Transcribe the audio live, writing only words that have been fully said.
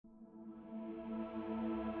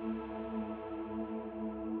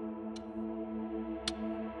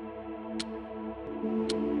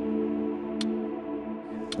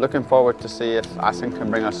looking forward to see if Assen can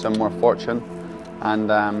bring us some more fortune. And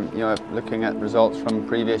you know, looking at results from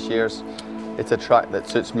previous years, it's a track that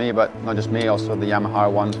suits me, but not just me, also the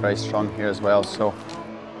Yamaha R1 is very strong here as well. So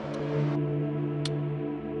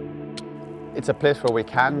it's a place where we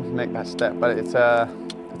can make that step, but it's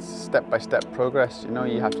step-by-step progress. You know,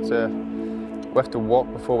 we have to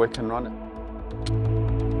walk before we can run it.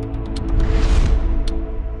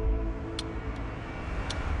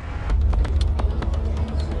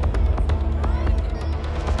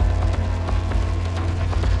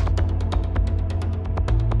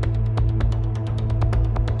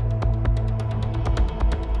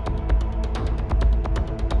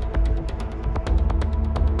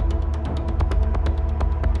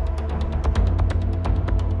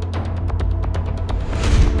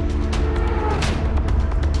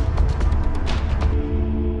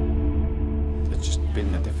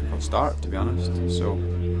 Been a difficult start, to be honest, so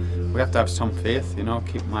we have to have some faith, you know,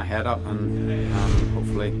 keep my head up, and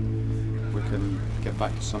hopefully we can get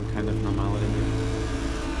back to some kind of normality.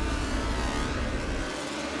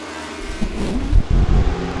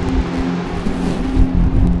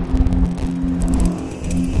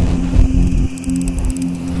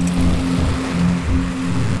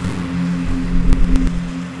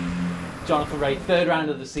 Jonathan Ray, third round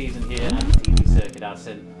of the season here at the TV circuit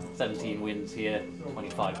Assen. 17 wins here,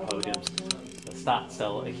 25 podiums. The stats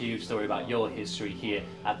tell a huge story about your history here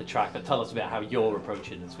at the track, but tell us about how you're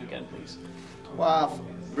approaching this weekend, please. Well,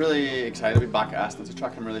 really excited to be back at Assen. It's a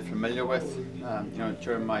track I'm really familiar with. You know,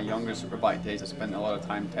 during my younger Superbike days, I spent a lot of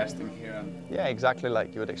time testing here. And yeah, exactly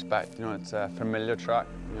like you would expect. You know, it's a familiar track.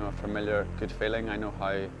 You know, a familiar, good feeling. I know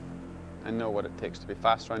what it takes to be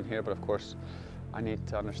fast around here, but of course, I need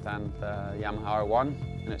to understand the Yamaha R1,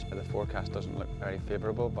 and the forecast doesn't look very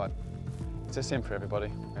favourable, but it's the same for everybody.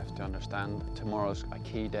 We have to understand tomorrow's a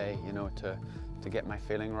key day, you know, to get my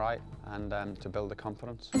feeling right and to build the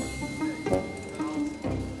confidence.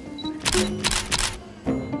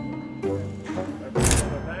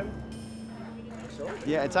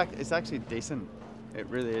 Yeah, it's actually decent. It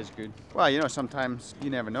really is good. Well, you know, sometimes you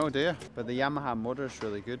never know, do you? But the Yamaha motor is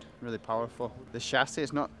really good, really powerful. The chassis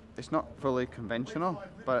is not fully conventional,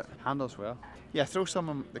 but it handles well. Yeah, throw some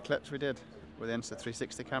of the clips we did with the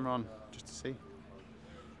Insta360 camera on, just to see.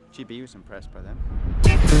 GB was impressed by them.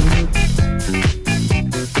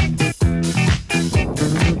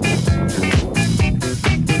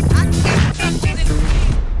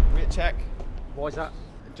 Weight check. Why is that?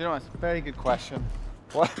 Do you know, it's a very good question.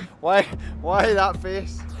 Why that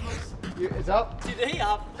face? It's up? Today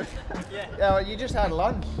up. Yeah. Yeah, well, you just had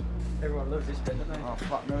lunch. Everyone loves this bit, don't they? Oh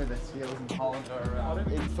fuck no, the seals in Holland are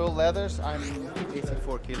in full leathers. I'm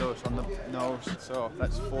 84 kilos on the nose, so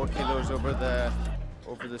that's 4 kilos over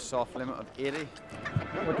the soft limit of 80.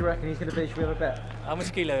 What do you reckon he's going to finish with a bet? How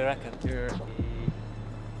much kilo do you reckon? You're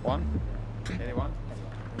 81.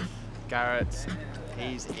 Garrett,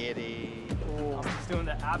 he's 80. Oh. I'm just doing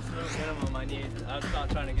the absolute minimum I need. I'll start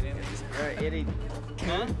trying to get in this. You're 82?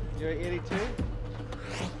 Huh? You're 82?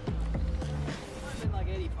 Like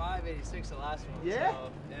 85, 86 the last one. Yeah?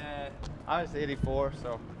 So, yeah. I was 84,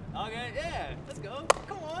 so. Okay, yeah, let's go.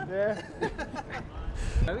 Come on. Yeah.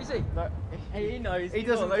 How is he? No, he knows. He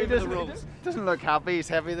doesn't look happy. He's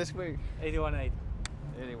heavy this week. 81.8.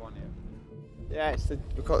 81, yeah. Yeah,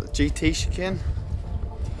 we call it the GT chicane.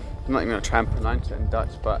 I'm not even going to try and pronounce it in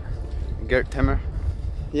Dutch, but Gert Timmer.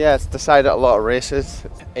 Yeah, it's decided a lot of races.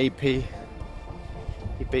 AP, he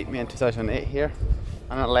beat me in 2008 here.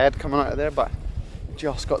 And a lead coming out of there, but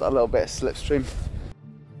just got that little bit of slipstream.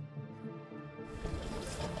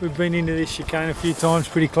 We've been into this chicane a few times,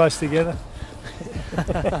 pretty close together.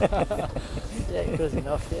 Yeah, close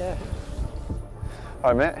enough, yeah.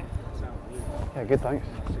 Hi mate. Yeah, good, thanks.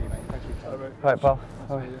 Hi pal.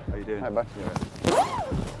 How you doing? Hi bud.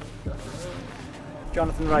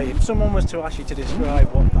 Jonathan Ray, if someone was to ask you to describe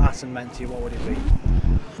what Assen meant to you, what would it be?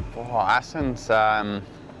 Oh, Assen's, I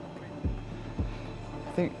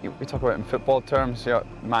think we talk about it in football terms, you know,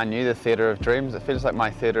 Man U, the theatre of dreams. It feels like my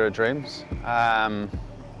theatre of dreams.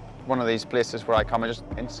 One of these places where I come, I just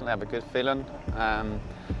instantly have a good feeling.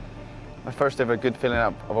 My first ever good feeling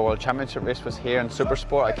of a World Championship race was here in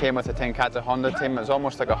Supersport. I came with the Tenkate Honda team. It was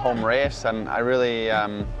almost like a home race, and I really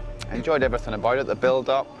enjoyed everything about it. The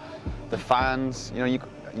build-up, the fans. You know, you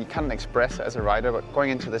can't express it as a rider, but going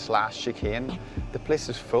into this last chicane, the place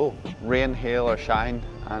is full, rain, hail, or shine,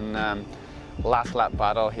 and last lap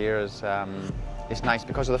battle here is nice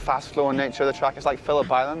because of the fast-flowing nature of the track. It's like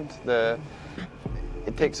Phillip Island.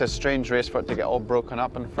 It takes a strange race for it to get all broken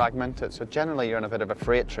up and fragmented. So generally, you're on a bit of a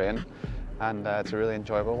freight train, and it's a really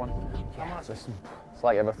enjoyable one. Yeah, listen, it's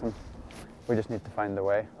like everything. We just need to find the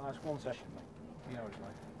way. That's one session. You know what it's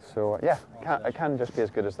like. So yeah, it can just be as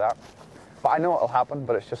good as that. But I know it'll happen,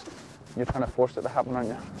 but it's just, you're trying to force it to happen, aren't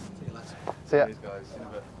you? See you later. See ya. Guys, in a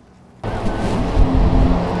bit.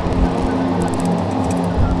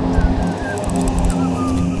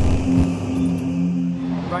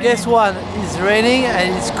 Guess what? It's raining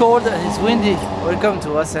and it's cold and it's windy. Welcome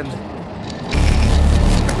to Assen.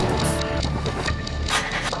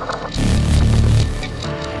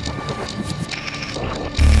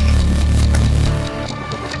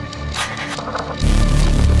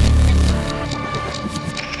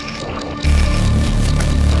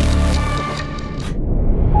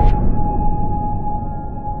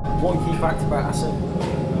 One key fact about Assen.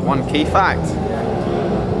 One key fact.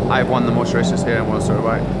 I've won the most races here in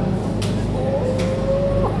WorldSBK.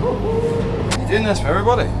 You doing this for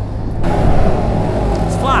everybody?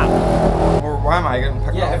 It's flat. Or why am I getting picked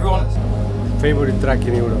up? Yeah, everyone. Favorite track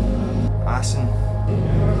in Europe? Assen.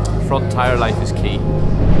 Front tyre life is key.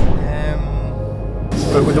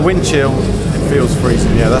 But with the wind chill, it feels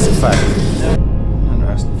freezing. Yeah, that's a fact. An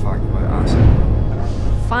interesting fact about Assen.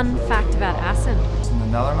 Fun fact about Assen. It's in the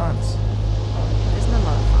Netherlands. Isn't a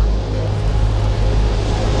lot of fun.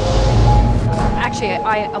 Actually,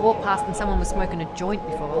 I walked past and someone was smoking a joint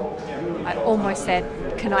before. I almost said,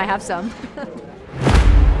 "Can I have some?"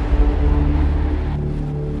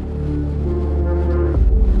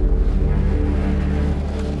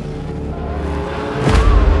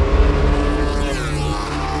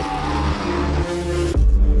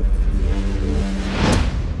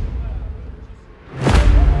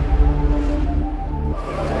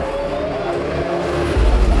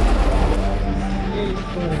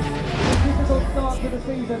 Start to the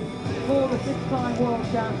season for the six-time world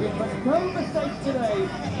champion, but no mistakes today,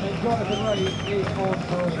 and Jonathan Ray is on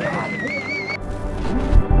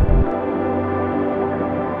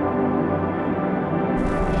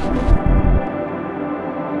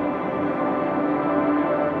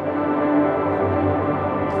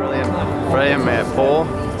Brilliant, mate. Pole.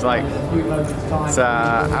 It's like, I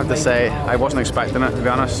have to say, I wasn't expecting it, to be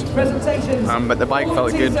honest. But the bike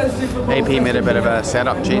felt good. AP made a bit of a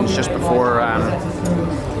setup change just before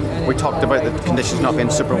we talked about the conditions not being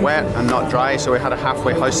super wet and not dry, so we had a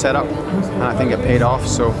halfway house setup, and I think it paid off.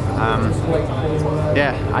 So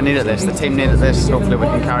yeah, I needed this. The team needed this. Hopefully we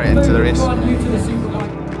can carry it into the race.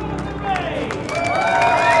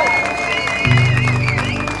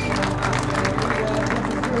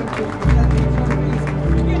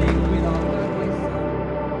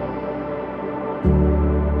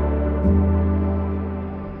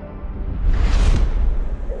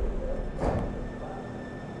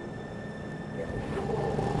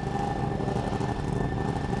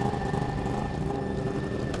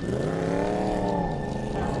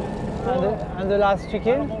 And the last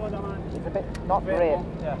chicane? It's a bit not great.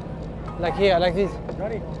 Yeah. Like here, like this.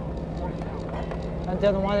 Ready? And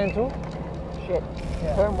turn 1 and 2? Shit.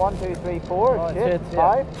 Yeah. Turn 1, 2, 3, 4. Oh, shit. shit,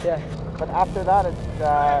 5. Yeah. But after that,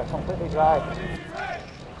 it's completely dry.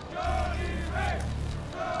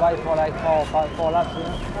 Try for like four laps, you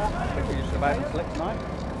know? Think we just survived the slick tonight?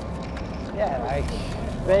 Yeah, like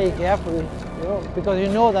very carefully, you know, because you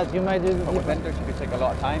know that you might do. But with winters, you could take a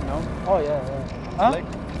lot of time, no? Oh yeah, yeah. Huh? Slick.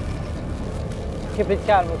 Keep it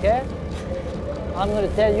calm, okay? I'm gonna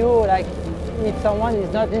tell you, like, if someone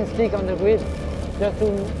is not in slick on the grid, just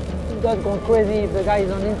to not go crazy if the guy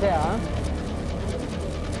is on inter, huh?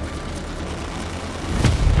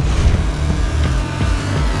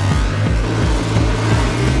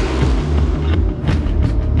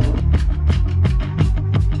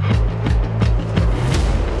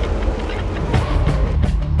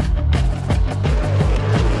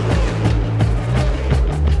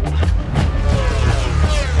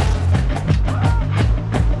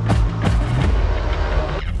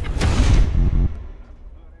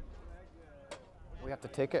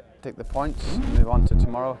 Take the points, move on to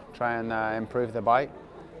tomorrow, try and improve the bike.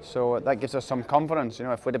 So that gives us some confidence. You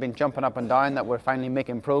know, if we'd have been jumping up and down that we're finally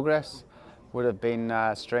making progress, would have been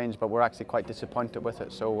strange, but we're actually quite disappointed with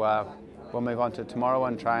it. So we'll move on to tomorrow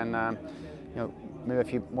and try and you know, move a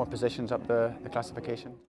few more positions up the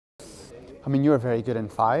classification. I mean, you were very good in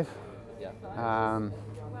 5, and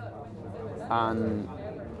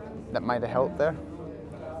that might have helped there.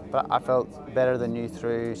 But I felt better than you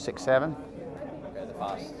through 6, 7. The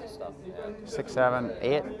fast stuff, yeah. 6, 7,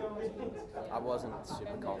 8. I wasn't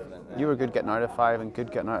super confident. You were good getting out of 5 and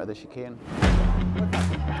good getting out of the chicane.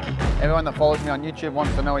 Everyone that follows me on YouTube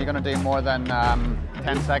wants to know, are you going to do more than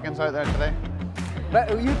 10 seconds out there today?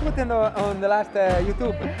 But you put in on the last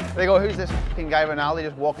YouTube. They go, who's this fucking guy Ronaldo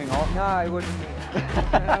just walking off? No, it wasn't me.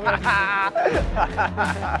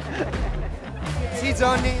 See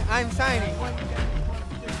Johnny, I'm shiny.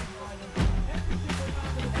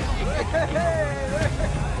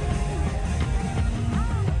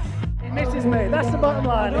 He misses me, that's the bottom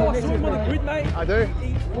line. No, someone on the grid, mate. I do.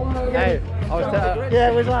 Hey, I was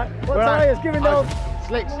yeah, it was like, what tyres? Give me those.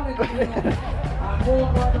 Slicks.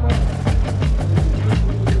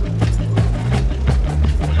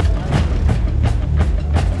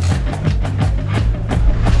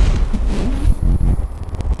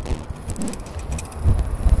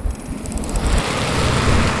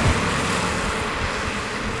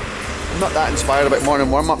 I'm not that inspired about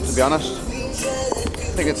morning warm-up, to be honest.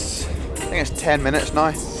 I think it's 10 minutes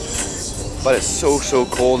now, but it's so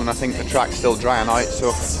cold, and I think the track's still drying out.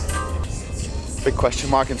 So big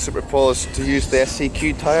question mark in Superpole is to use the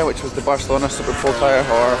SCQ tyre, which was the Barcelona Superpole tyre,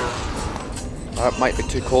 or it might be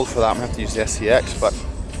too cold for that. I'm gonna have to use the SCX. But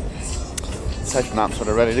aside from that, I'm sort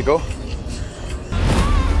of ready to go.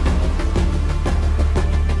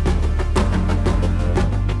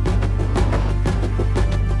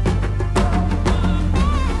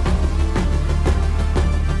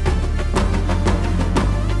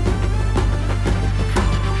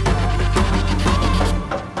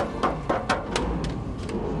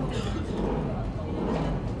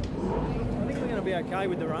 Okay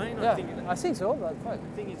with the rain, Yeah, I think so, but fuck.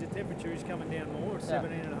 The thing is the temperature is coming down more, it's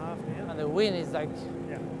 17.5 now. And the wind is like...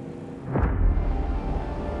 Yeah.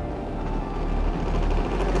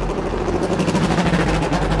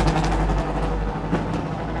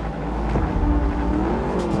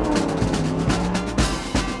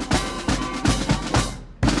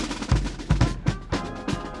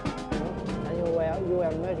 And you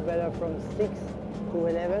were much better from 6 to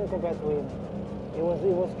 11 compared to him. It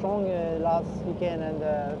was strong last weekend, and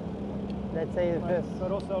let's say the first.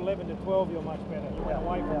 But also 11 to 12 you're much better. You went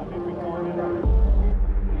away from him every time.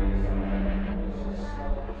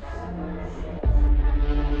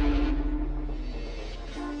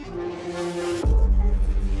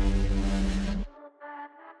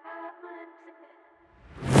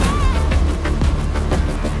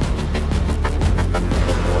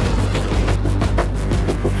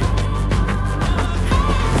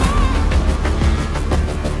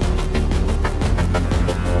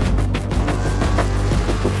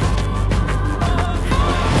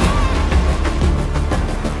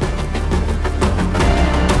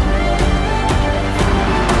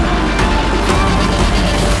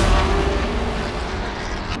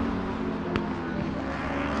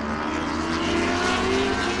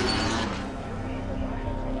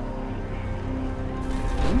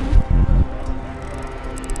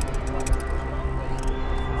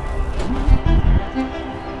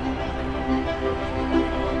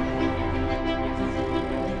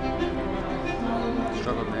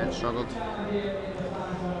 Struggled.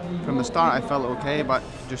 From the start I felt okay, but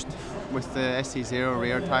just with the SC0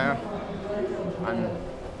 rear tyre, and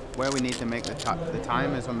where we need to make the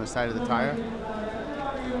time is on the side of the tyre,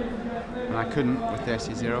 and I couldn't with the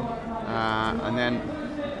SC0, and then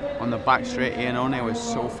on the back straight Ian Oney was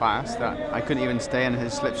so fast that I couldn't even stay in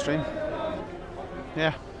his slipstream.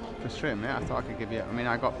 Yeah, frustrating. Yeah, I thought I could give you, I mean,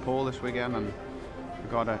 I got pole this weekend and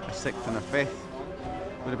I got a 6th and a 5th.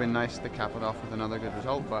 Would have been nice to cap it off with another good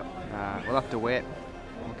result, but we'll have to wait.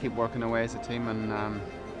 We'll keep working away as a team, and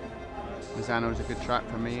Misano is a good track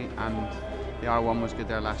for me, and the R1 was good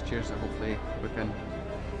there last year, so hopefully we can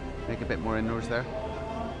make a bit more inroads there.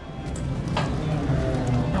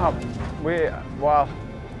 Well,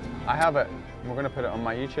 I have it. We're going to put it on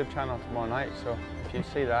my YouTube channel tomorrow night, so if you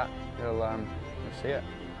see that, you'll see it.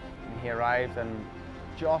 And he arrived and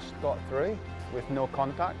just got through with no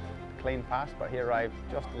contact. Clean pass, but he arrived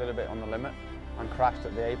just a little bit on the limit and crashed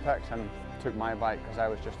at the apex and took my bike because I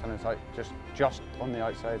was just on his just on the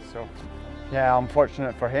outside. So yeah,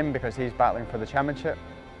 unfortunate for him because he's battling for the championship.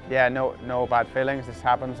 Yeah, no bad feelings. This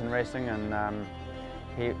happens in racing, and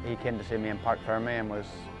he came to see me in Park Ferme and was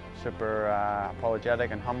super apologetic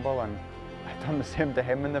and humble, and I've done the same to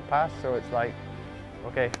him in the past. So it's like,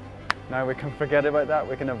 okay, now we can forget about that.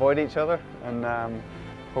 We can avoid each other and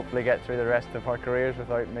hopefully get through the rest of our careers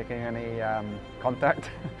without making any contact.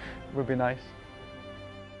 Would be nice.